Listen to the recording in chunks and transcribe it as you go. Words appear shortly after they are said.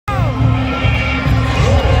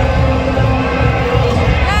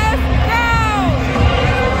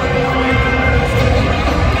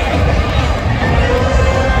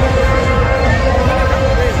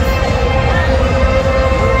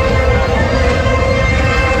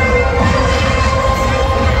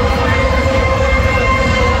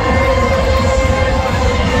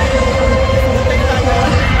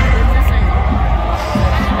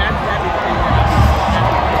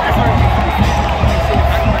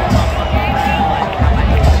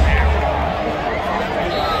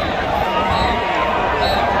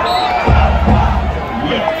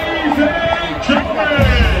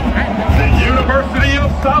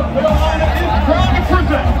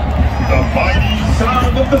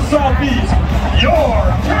the Southeast, your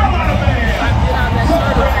Carolina band.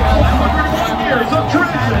 Celebrating 101 years of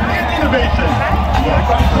tradition and innovation. Led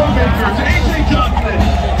by drum makers A.J. Johnson,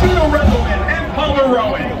 Tito Revelman, and Palmer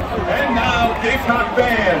Rowan. And now, Gamecock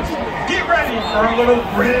fans, get ready for a little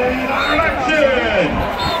red action.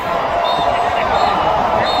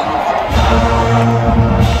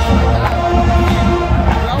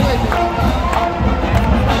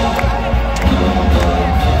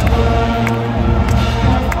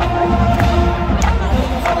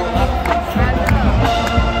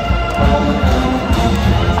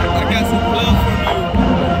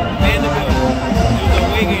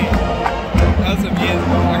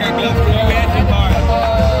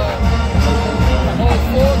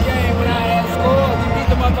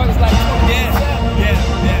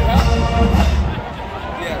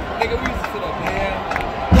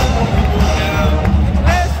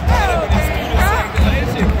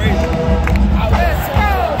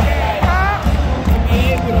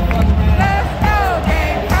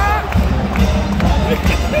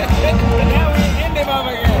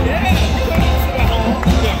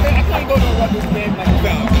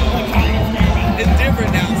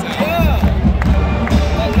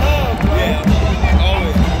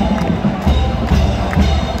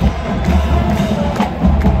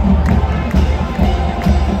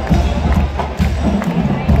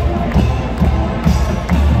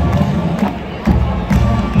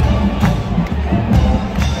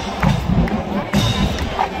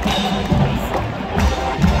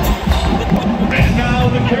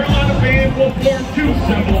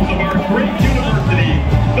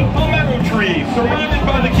 Surrounded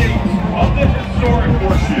by the gates of the historic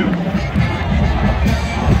horseshoe.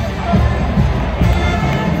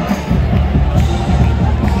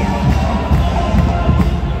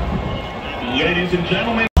 Ladies and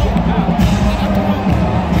gentlemen.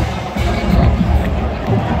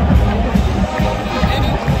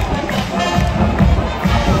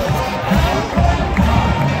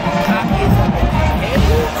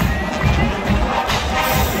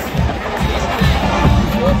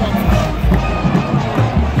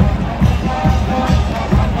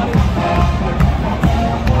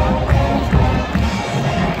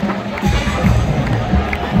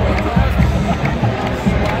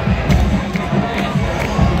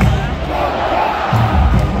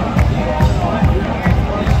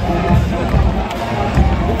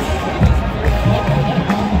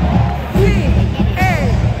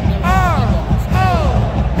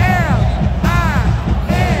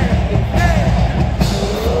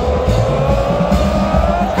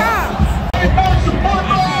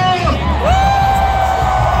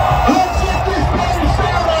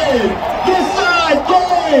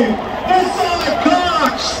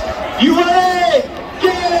 You ready?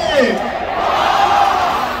 Game!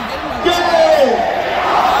 Game!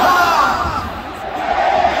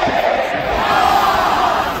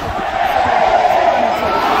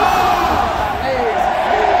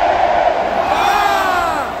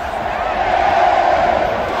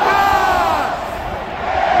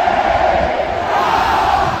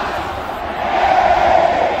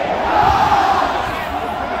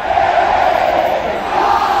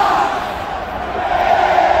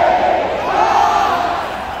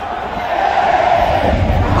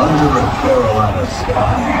 Carolina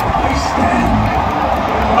sky I stand,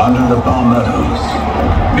 under the palmettos,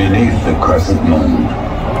 beneath the crescent moon.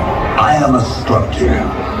 I am a structure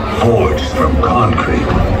forged from concrete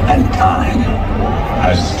and time,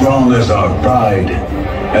 as strong as our pride,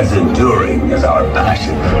 as enduring as our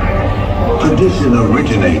passion. Tradition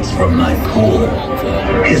originates from my core.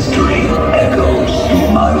 History echoes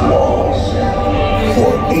through my walls.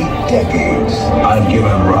 For 8 decades, I've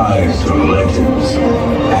given rise to legends,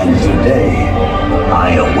 and today,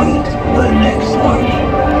 I await the next one.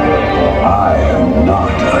 I am not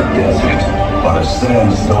a desert, but a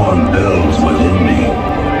sandstorm builds within me.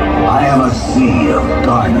 I am a sea of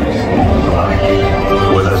garnet and black,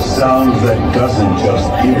 with a sound that doesn't just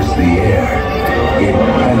pierce the air, it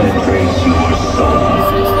penetrates your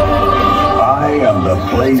soul. I am the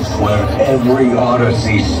place where every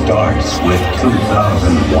odyssey starts with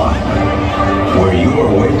 2001, where your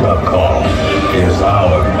wake-up call is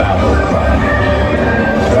our battle cry.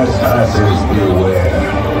 Trespassers beware.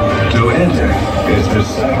 To enter is to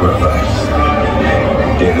sacrifice.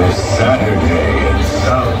 It is Saturday in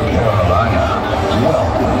South Carolina.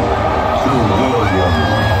 Welcome to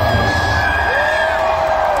Williams-Brice.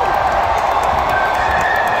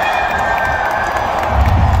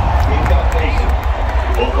 Gamecock Nation,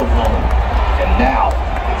 welcome home. And now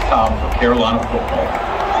it's time for Carolina football.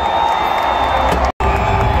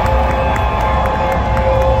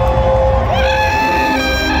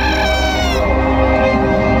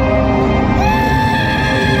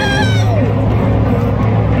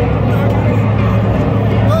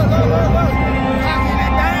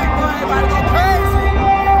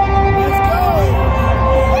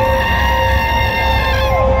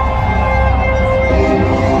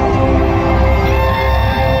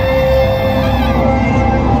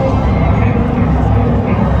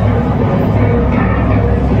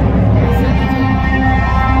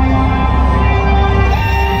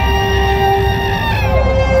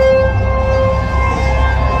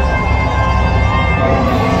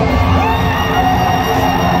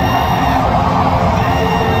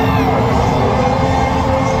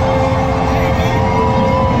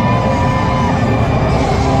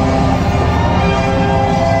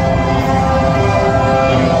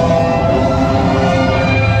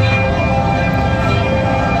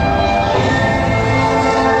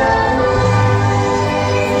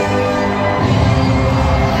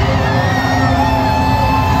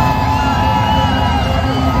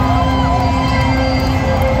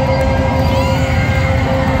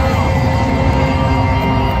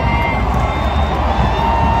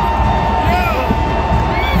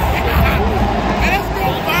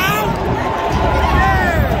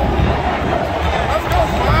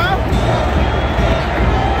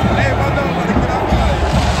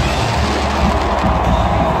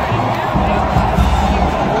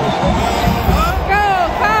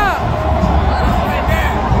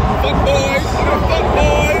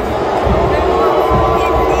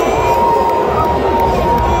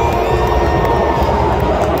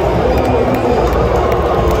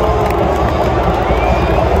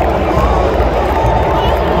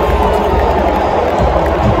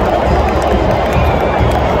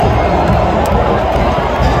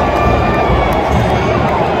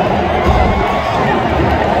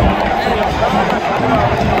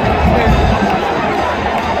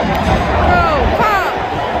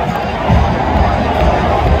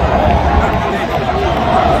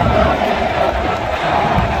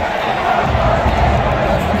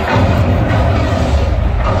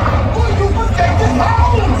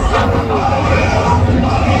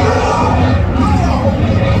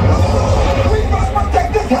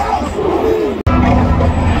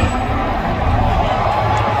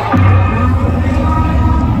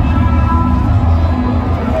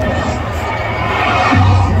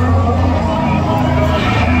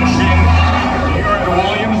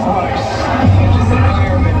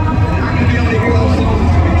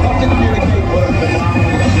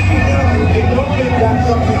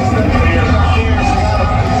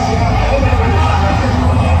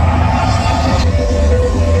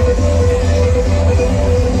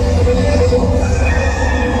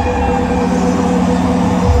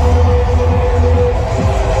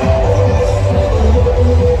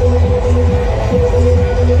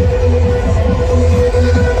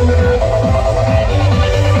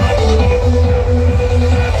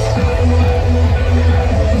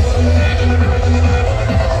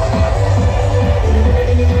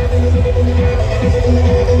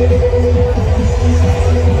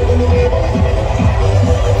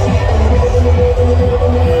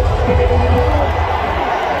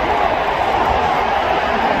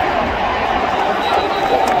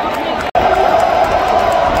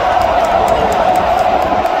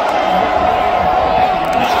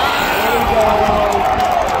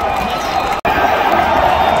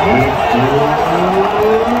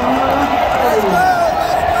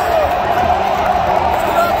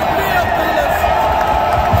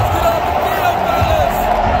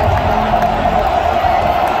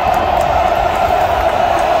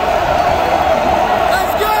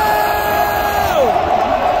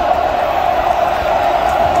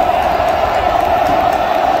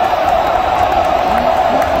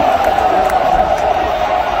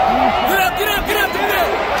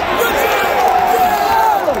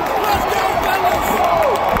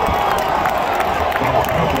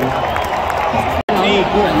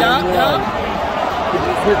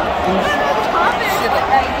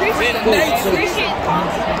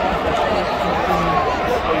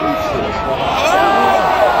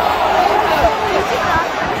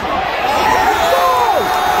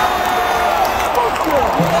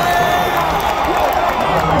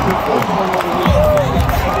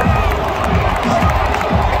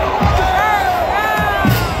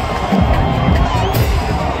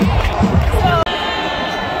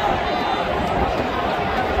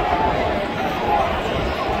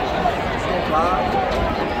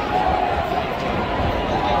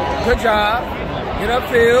 Good job. Get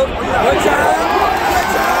upfield. Good job. Good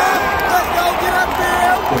job. Let's go. Get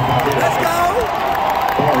upfield. Let's go.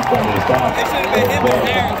 It should have been him and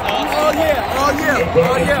Harris. Oh, yeah. Oh, yeah.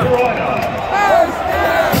 Oh, yeah. First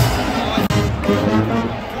down.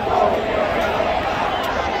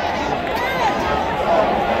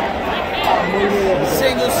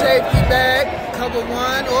 Single safety back. Cover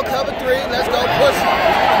 1 or cover 3. Let's go. Push it.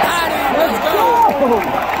 Let's go.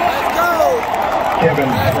 Let's go. Kevin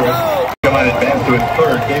Harris advanced to its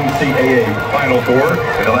third NCAA Final Four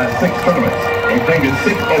in the last 6 tournaments and claimed its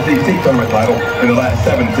 6th SEC tournament title in the last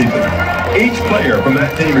 7 seasons. Each player from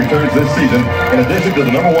that team returns this season in addition to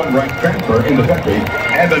the #1 ranked transfer in the country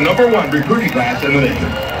and the #1 recruiting class in the nation.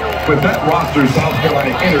 With that roster, South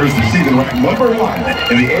Carolina enters the season ranked #1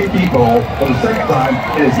 in the AP poll for the 2nd time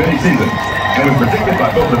in as many seasons, and was predicted by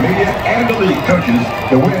both the media and the league coaches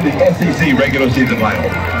to win the SEC regular season title.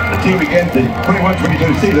 The team begins the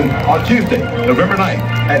 21-22 season on Tuesday, November 9th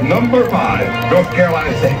at #5, North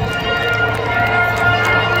Carolina State.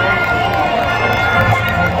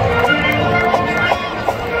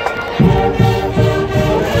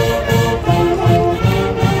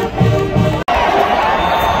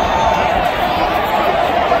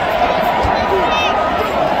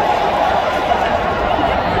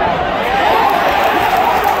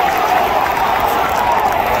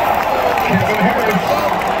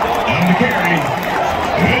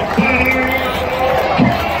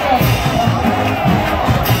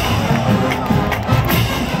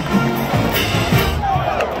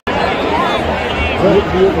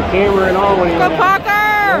 With the camera and all. Go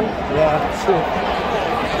Parker! Yeah, that's it.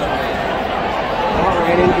 I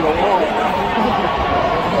ran into the wall.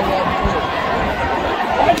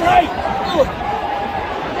 That's right! Oh!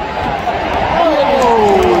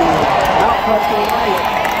 Out cut to the right.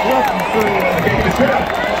 Welcome through.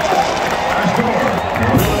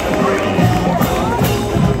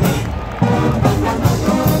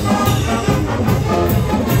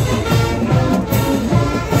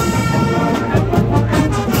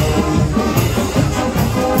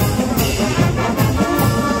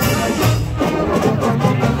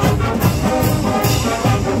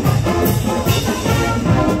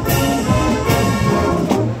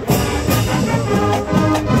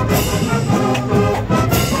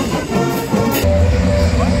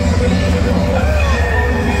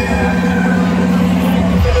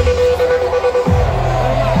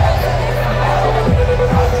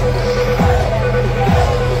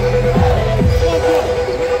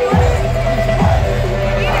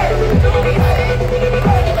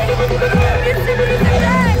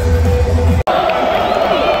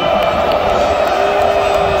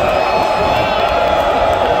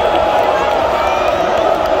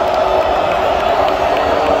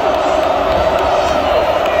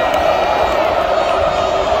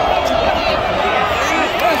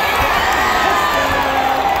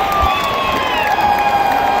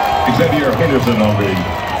 Henderson on the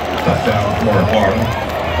touchdown for Florida.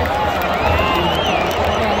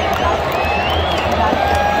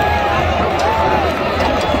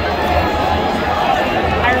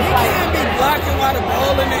 Can't be blocking while the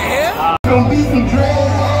ball in the air. Gonna be some dread.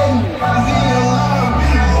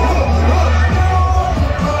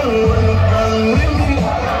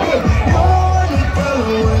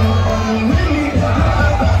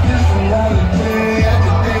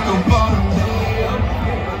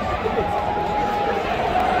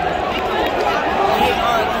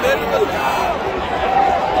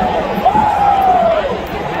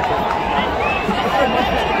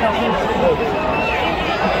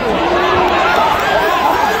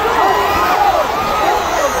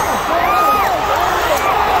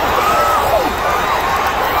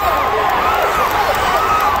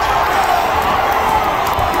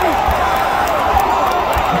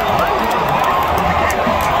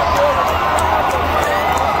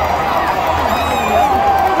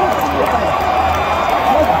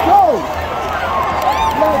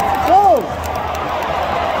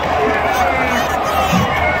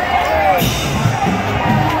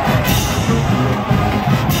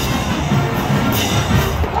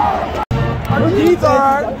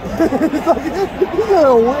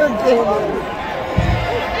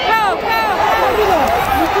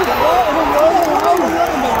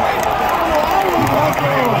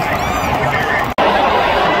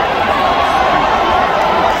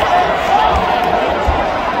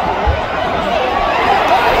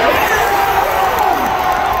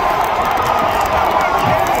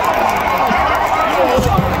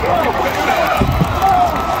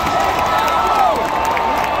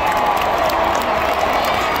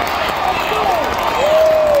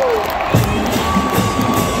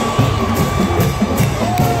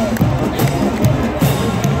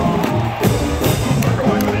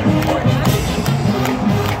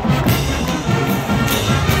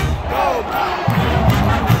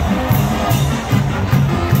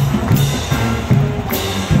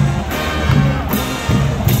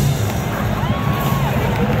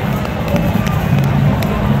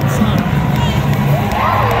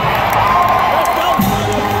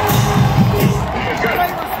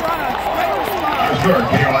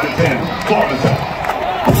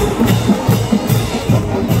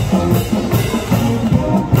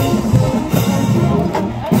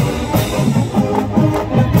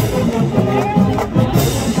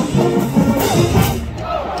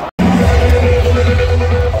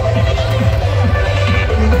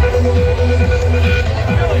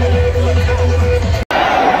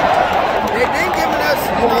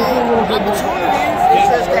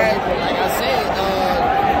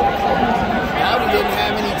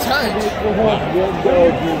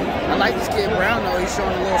 I like this kid Brown though, he's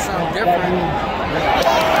showing a little something different.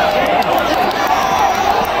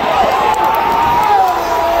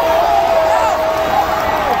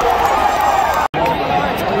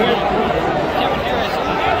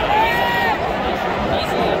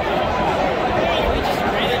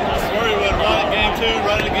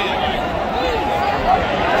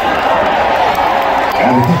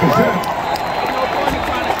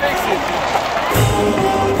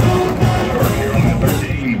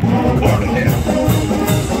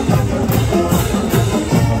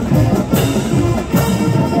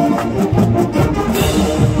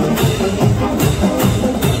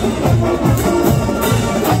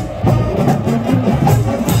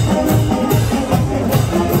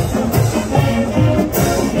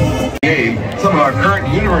 Some of our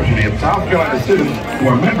current University of South Carolina students who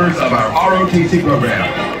are members of our ROTC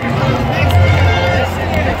program.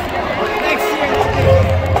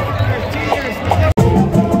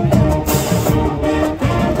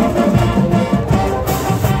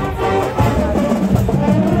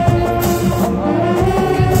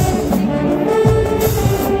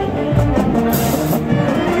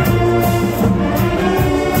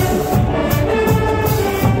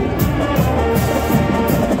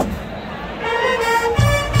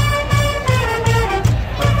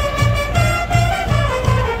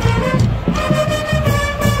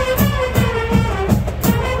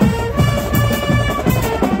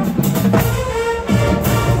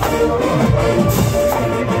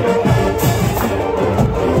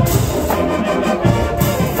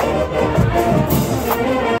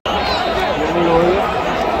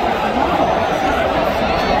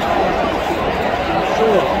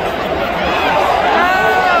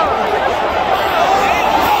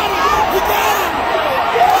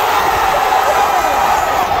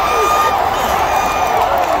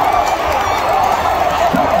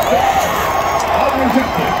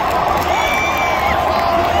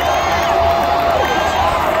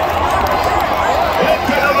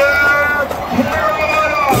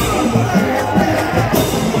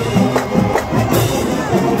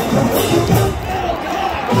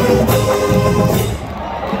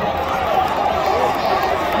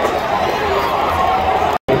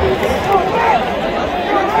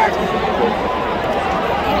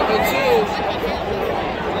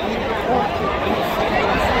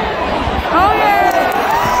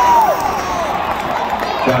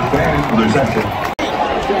 Reception.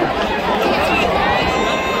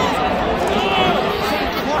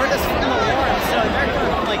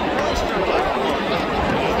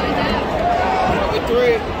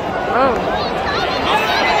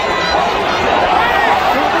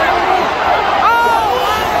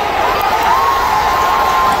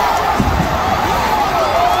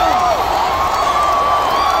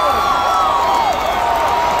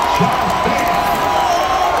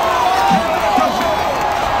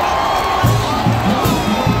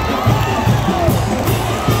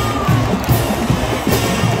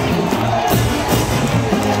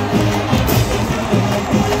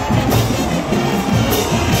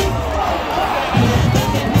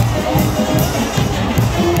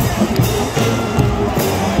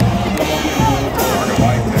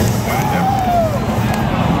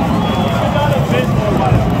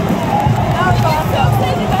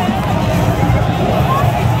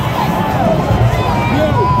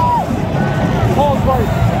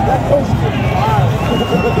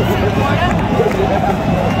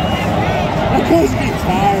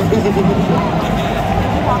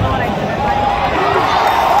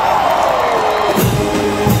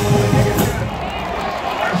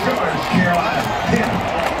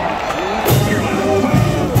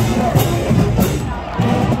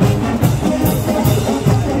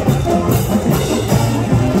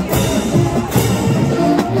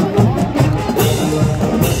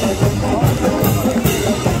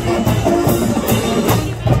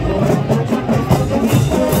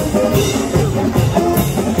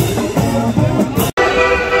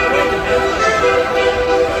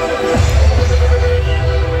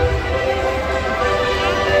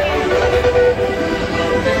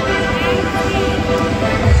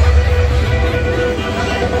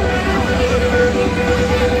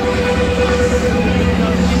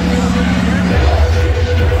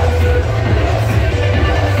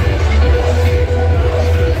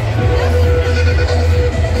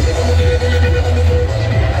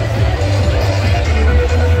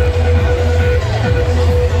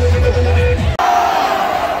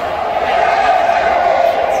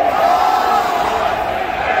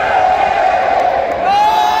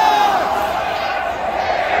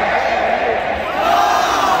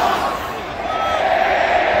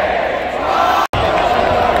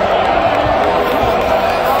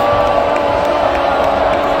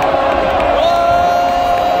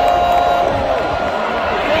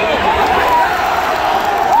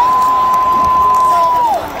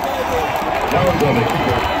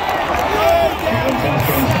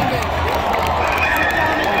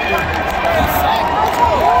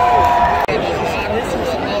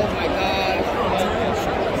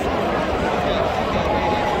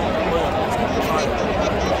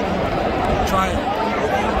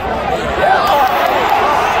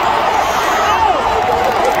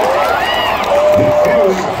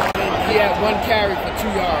 He had 1 carry for 2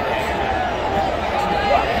 yards.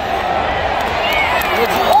 Good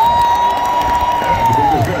job.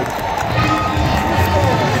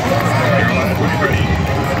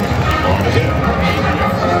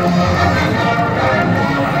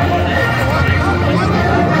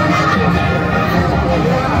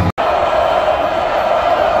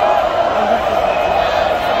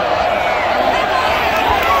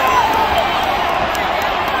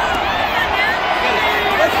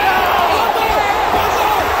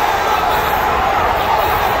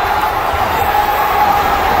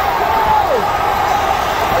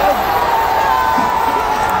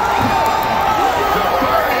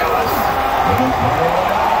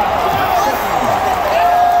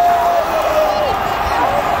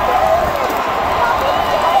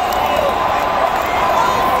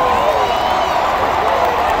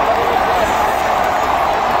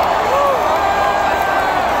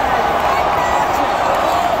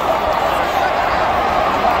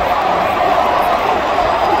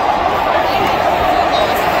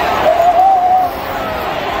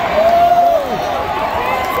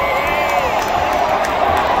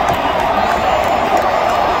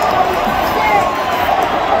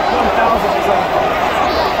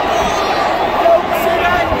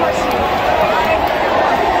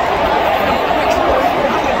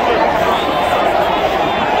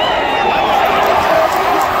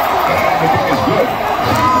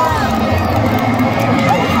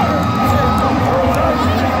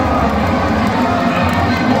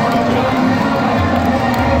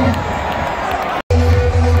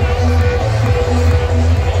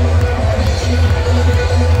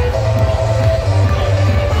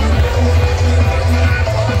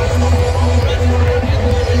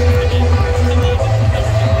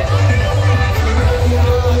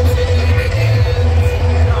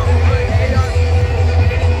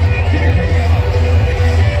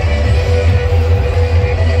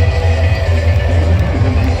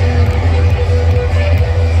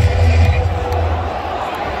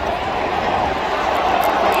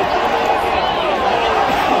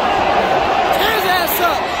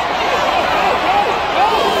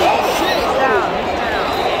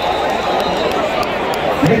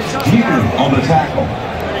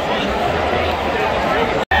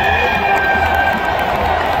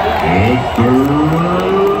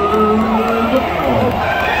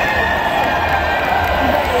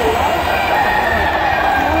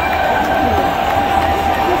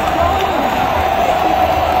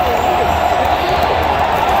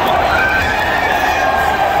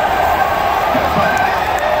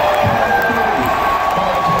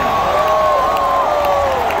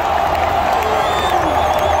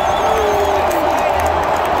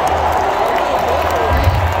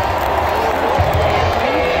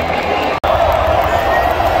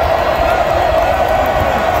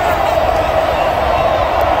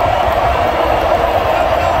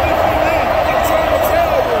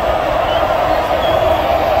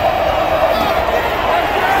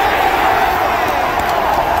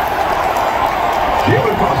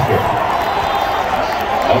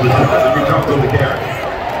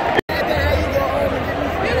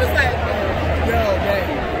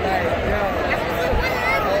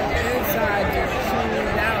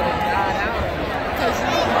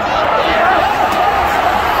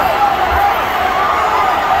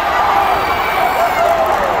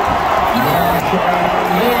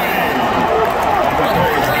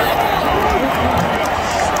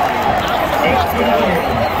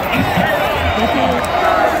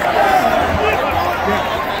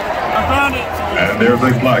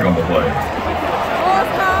 is a flag on the play.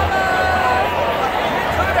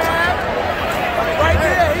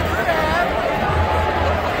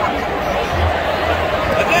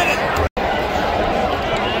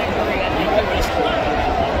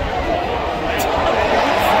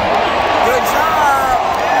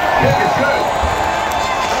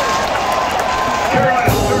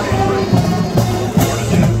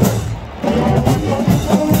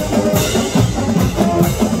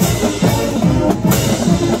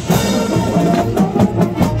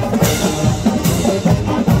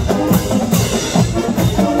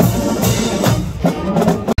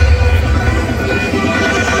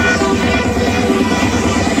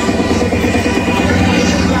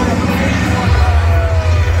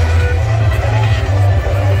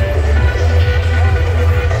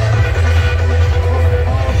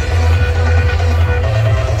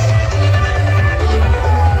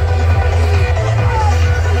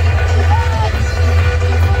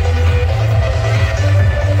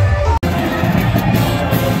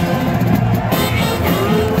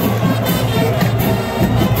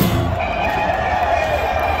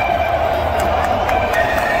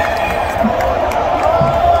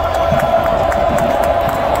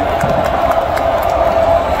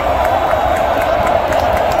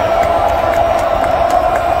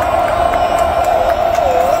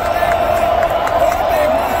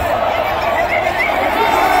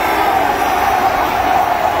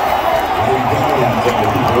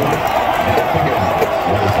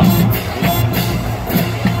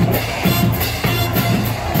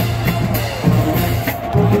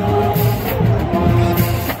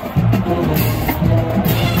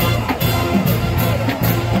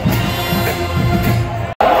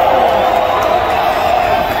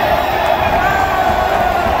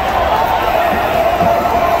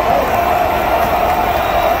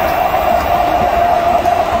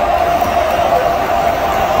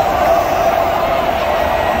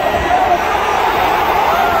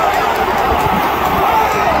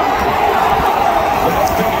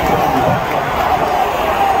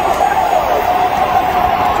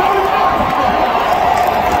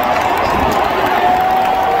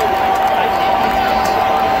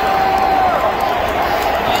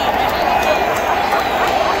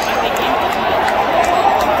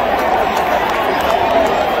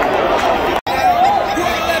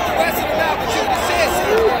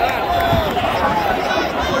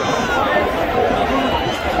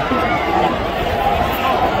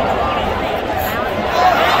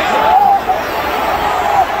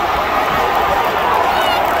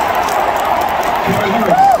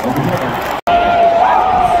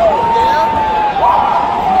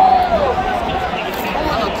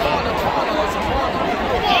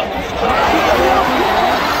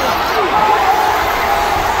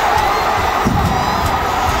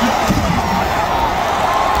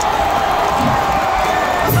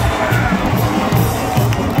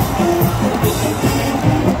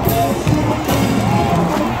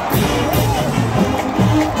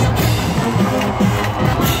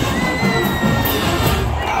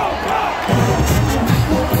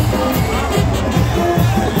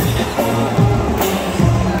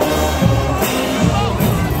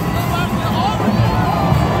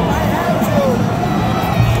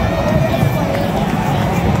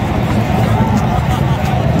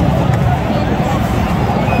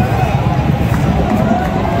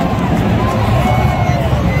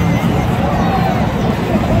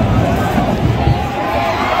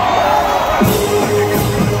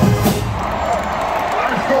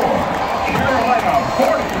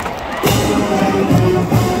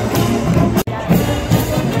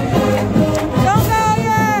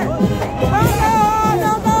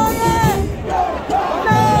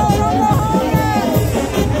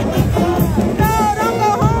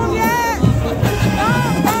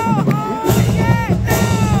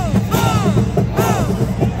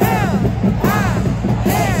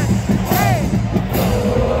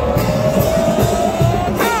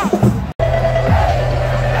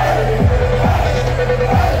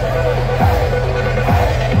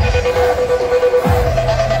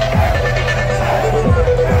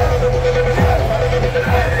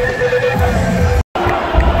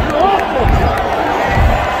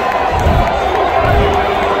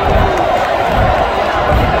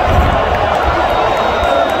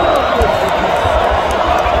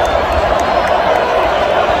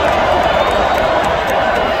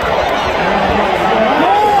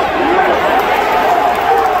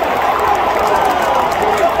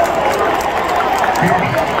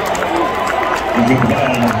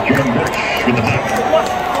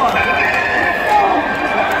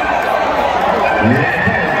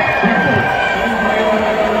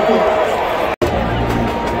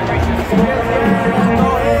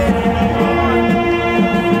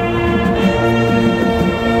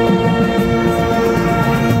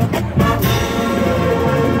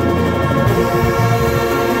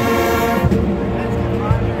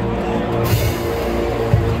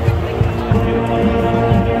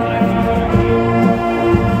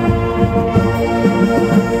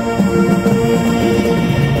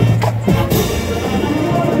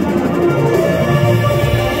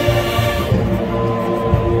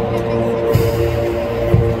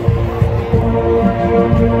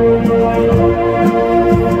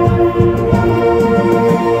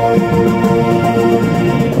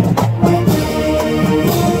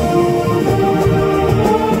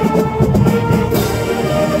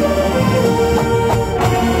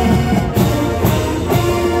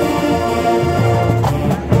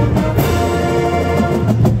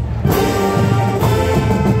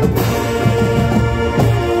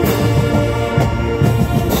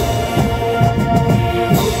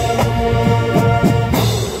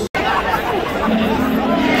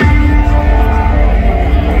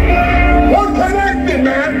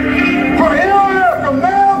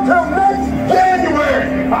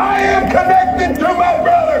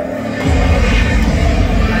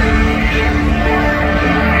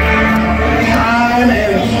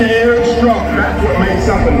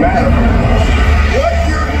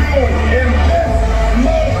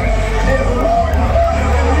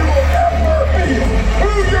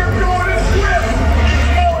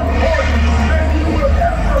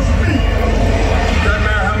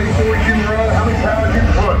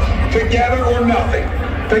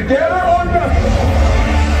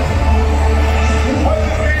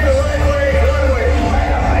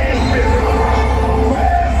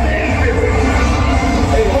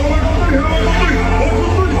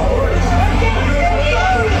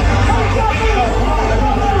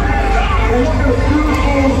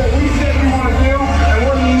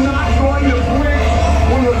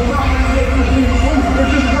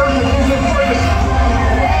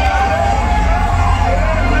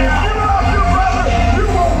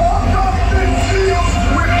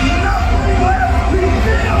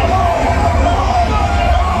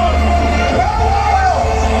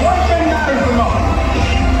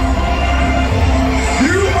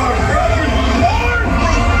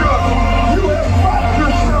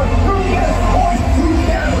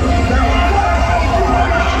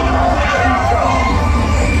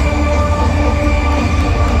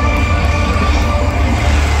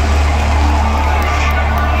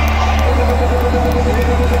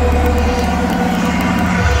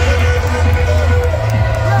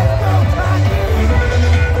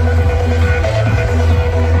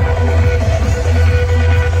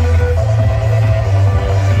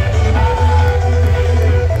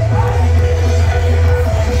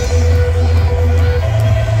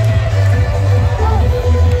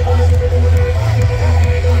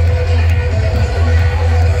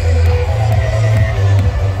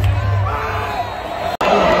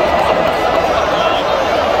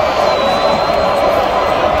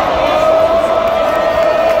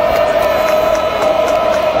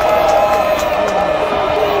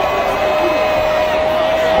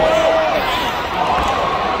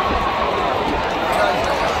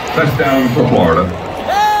 Touchdown for Florida.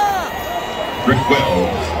 Rick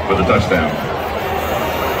Wells with a touchdown.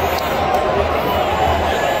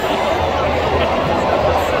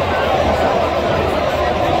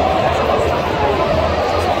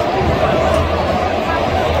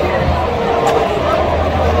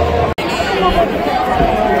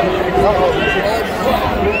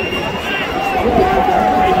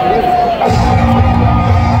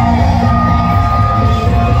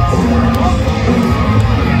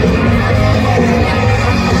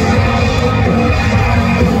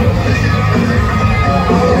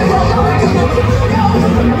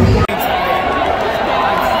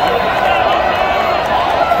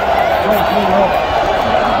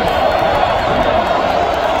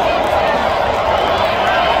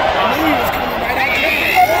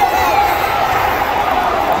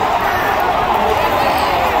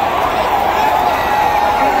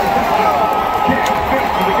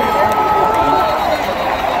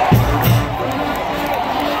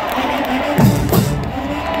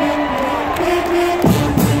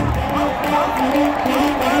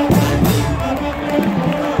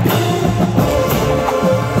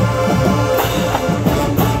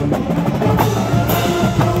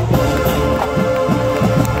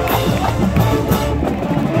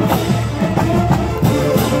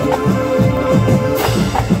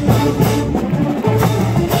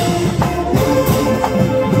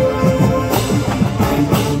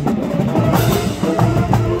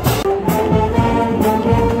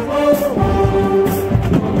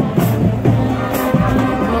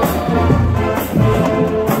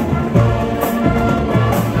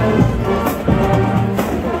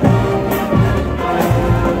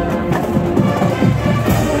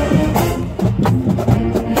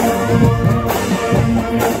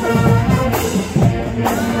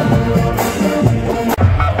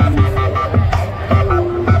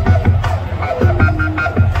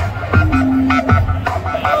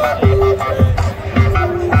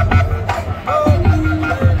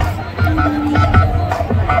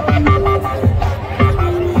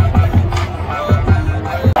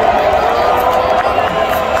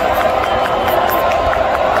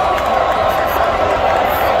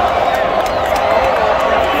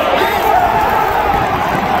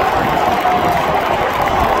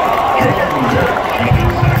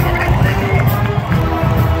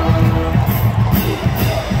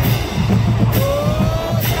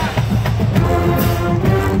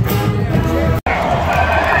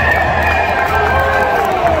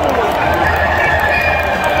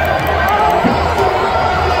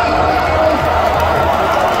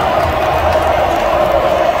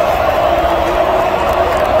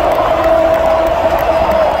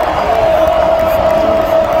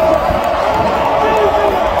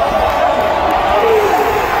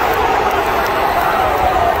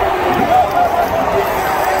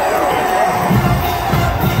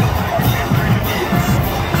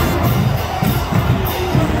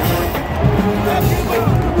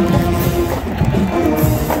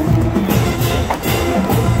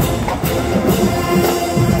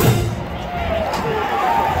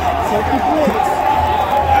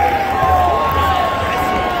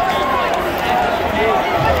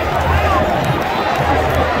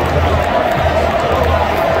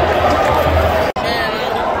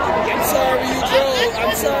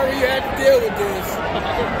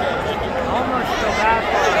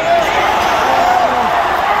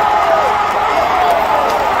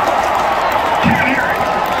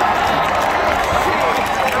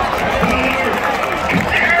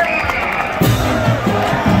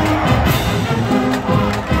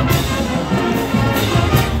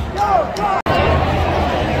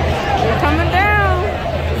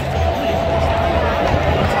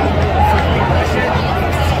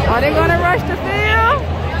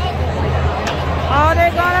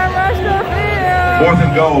 Fourth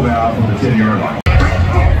and goal now from the 10-yard line.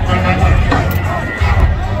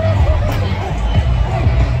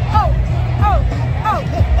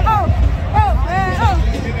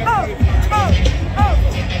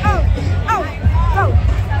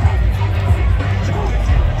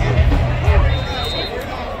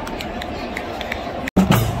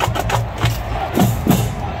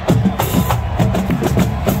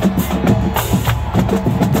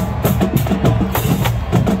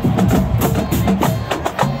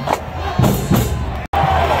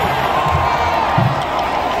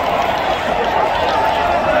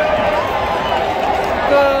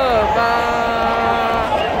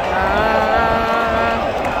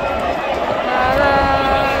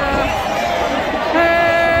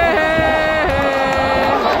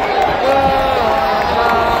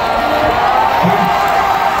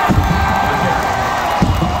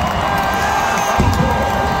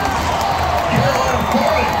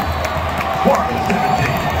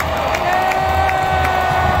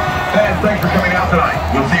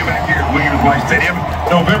 tonight. We'll see you back here at Williams-Brice Stadium,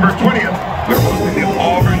 November 20th. We're hosting the